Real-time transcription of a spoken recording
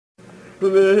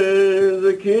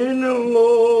והזקין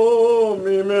לו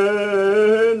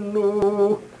ממנו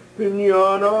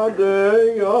פניון עד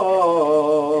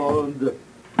יד.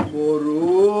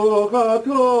 ברוך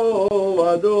אתה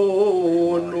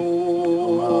אדוני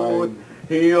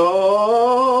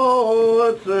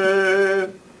יוצא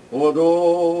הודו.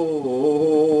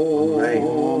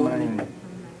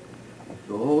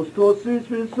 Tosis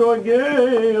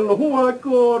visogel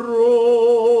huakoro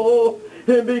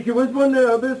bikwas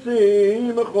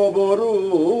bonabesim khoboru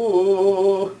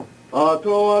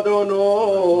ato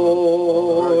adonai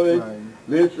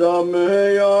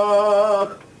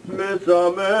misameach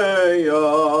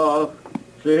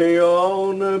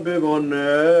Zion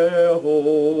bevoneho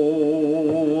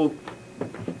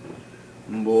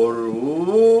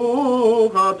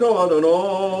Baruch ato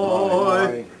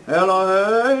Adonai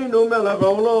Eloheinu melech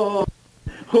haolam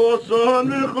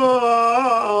Chosanecha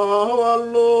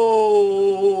alo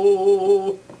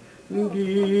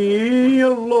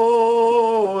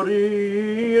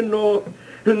Gilorino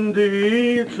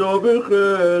Ditzo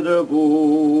b'chedevu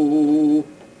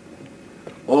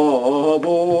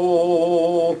Abo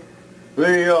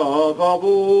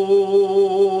v'yachavu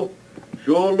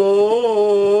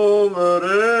Shalom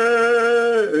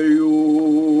Reus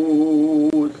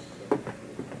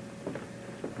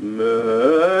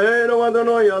Me'enu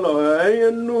Adonai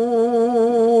Eloheinu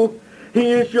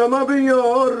Yishama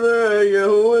b'yorei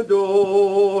Yehudo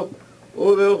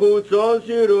Uvechutzos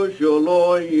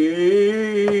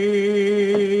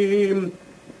Yerushalayim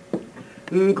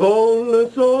Kol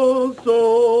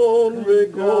soson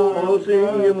v'kol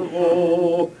simcho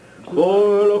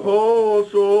Kol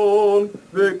choson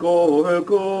v'kol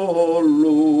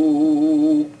kolu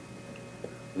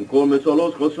Kol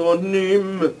mesalos chosonim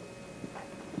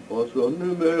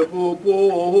Chosonim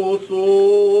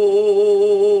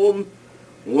echuposon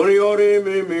Uryorim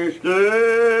imishte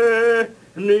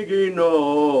nigino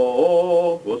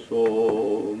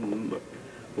chosom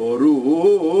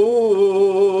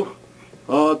Baruch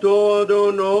Ato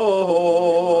Adonai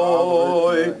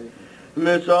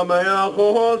Mesameach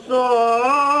Hosan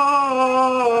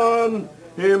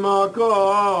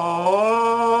Himakalo.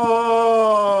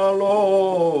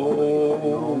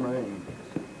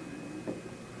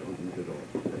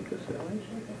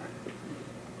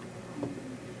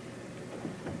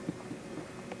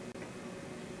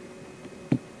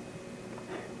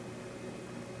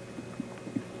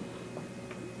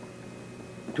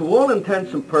 To all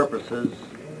intents and purposes,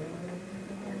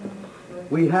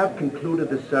 we have concluded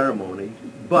the ceremony,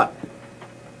 but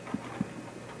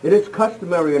it is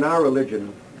customary in our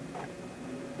religion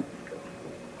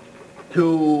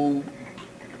to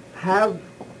have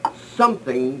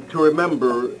something to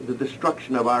remember the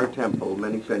destruction of our temple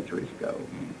many centuries ago.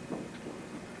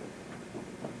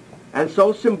 And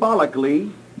so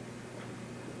symbolically,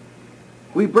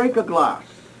 we break a glass.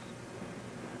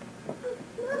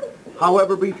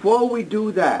 However, before we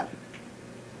do that,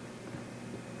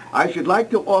 I should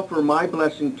like to offer my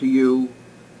blessing to you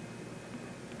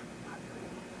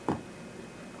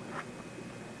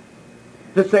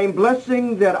the same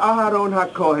blessing that Aharon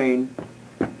HaKohen,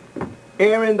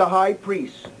 Aaron the high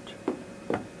priest,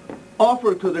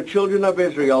 offered to the children of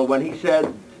Israel when he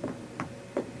said,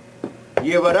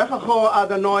 Yevarechacho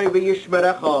Adonai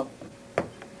v'yishmerecha.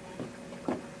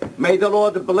 May the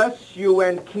Lord bless you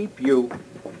and keep you.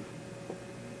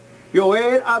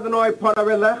 Yoed Adonai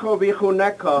paravelecha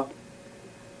v'chuneka.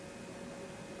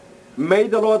 May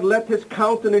the Lord let his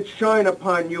countenance shine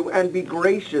upon you and be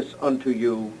gracious unto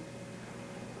you.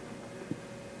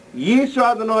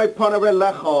 Yisra Adonai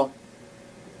paravelecha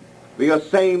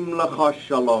v'yasem lecha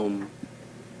shalom.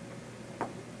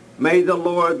 May the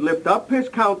Lord lift up his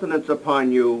countenance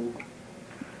upon you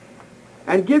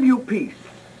and give you peace.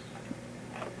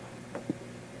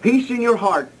 Peace in your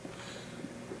heart.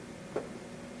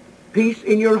 Peace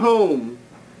in your home.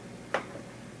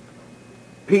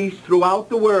 Peace throughout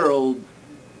the world,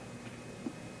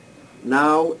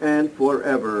 now and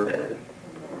forever.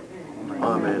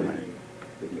 Amen.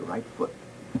 With your right foot.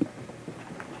 You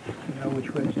know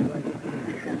which way is the right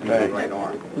foot? Right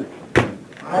arm.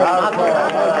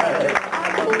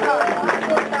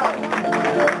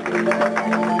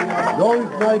 Don't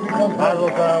try to compare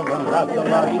yourself and wrap the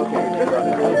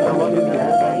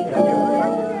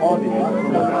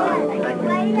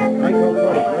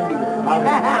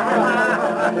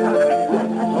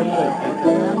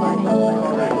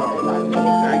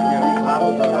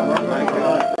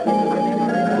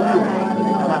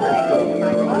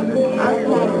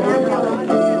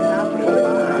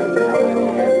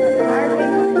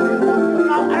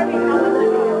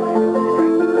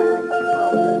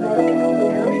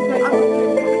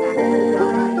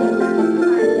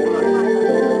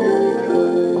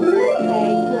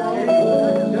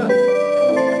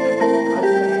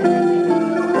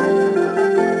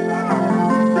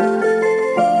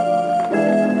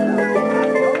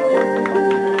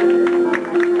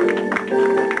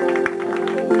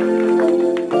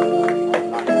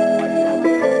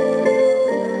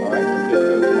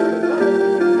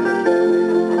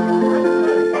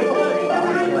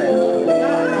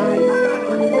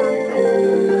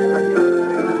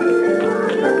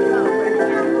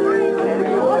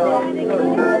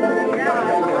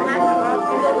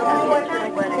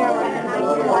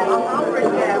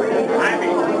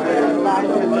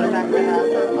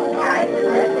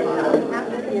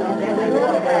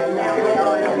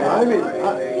Come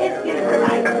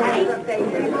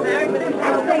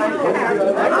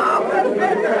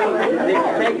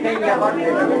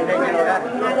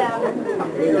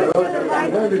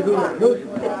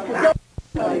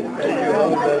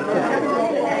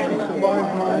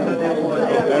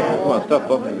on, stop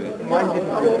off a bit. You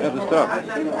have to stop.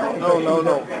 No.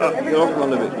 Stop. Get off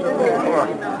one of it. Come on.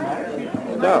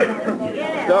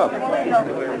 Stop.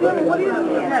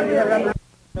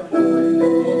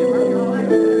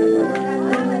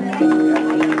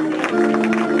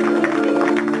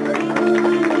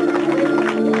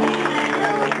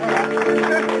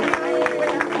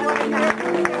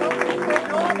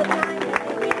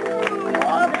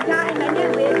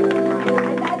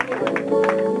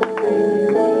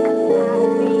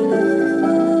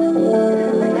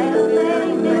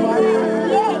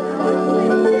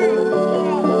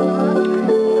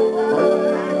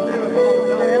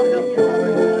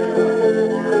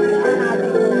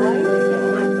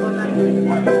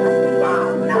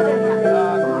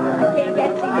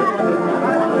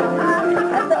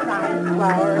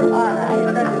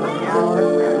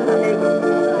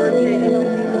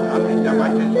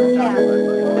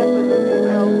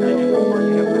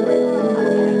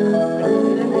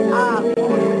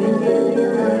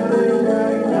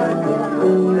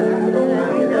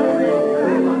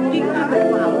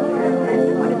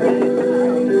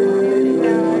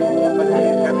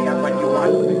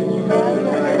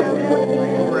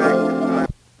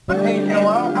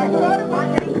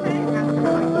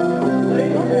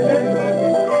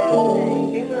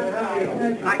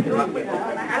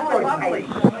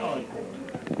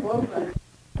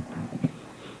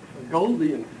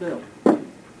 Goldy and Phil,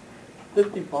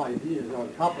 55 years. On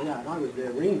top of that, I was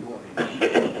their ring boy. And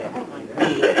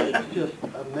it's just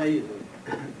amazing.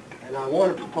 And I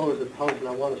want to propose a toast, and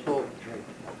I want us all to drink.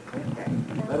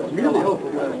 Let's really hope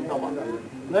we're going to come up.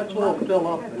 Let's all fill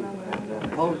up and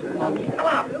propose a toast.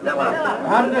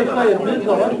 How do they say in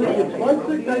Israel? I think it's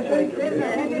 1-6, I think.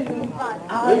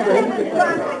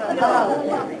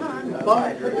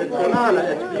 But it's an honor.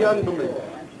 It's beyond belief.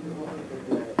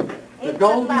 The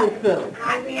Goldy and Phil.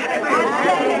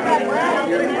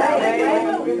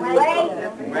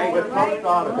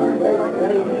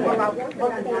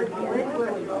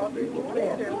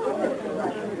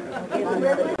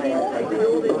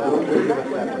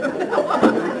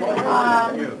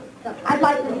 I'd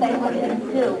like to say one thing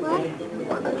too.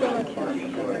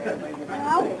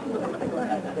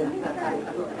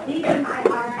 These are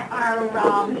our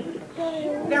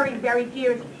very, very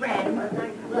dearest friends,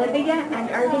 Livia and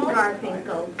Irving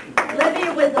Garfinkel.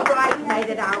 Livia was a bridesmaid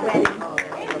at our wedding,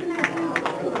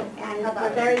 and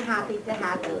we're very happy to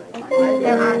have them.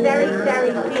 They're our very,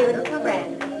 very dearest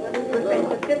friends. We're friends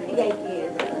for 58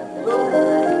 years.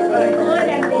 Good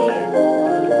and dear.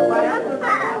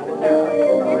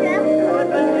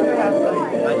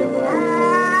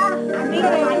 And these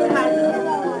are my cousins,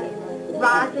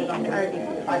 Rosie and Irving.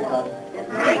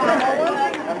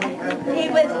 He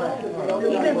was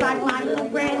like my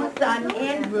grandson,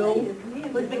 Andrew,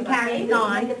 who's been carrying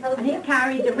on, and he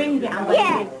carried the ring down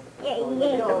like this.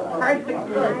 Perfect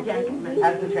good gentleman. I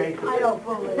don't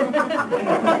believe it.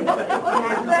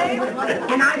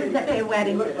 And I was at their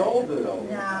wedding.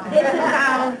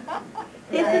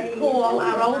 This is Paul,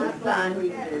 our oldest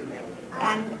son,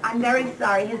 and I'm very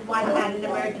sorry his wife had an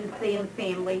emergency in the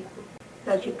family,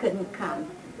 so she couldn't come.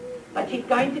 But she's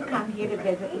going to come here to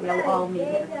visit, and we'll all meet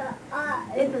her.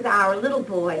 This is our little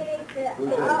boy.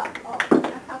 Who's that?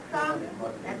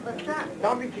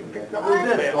 Tell me you picked up. Who's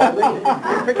this?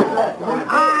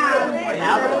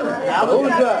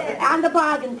 On the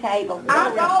bargain table.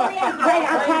 I'll tell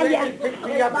you.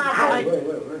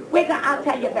 I'll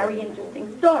tell you a very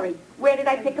interesting story. Where did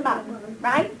I pick him up?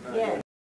 Right? Yeah.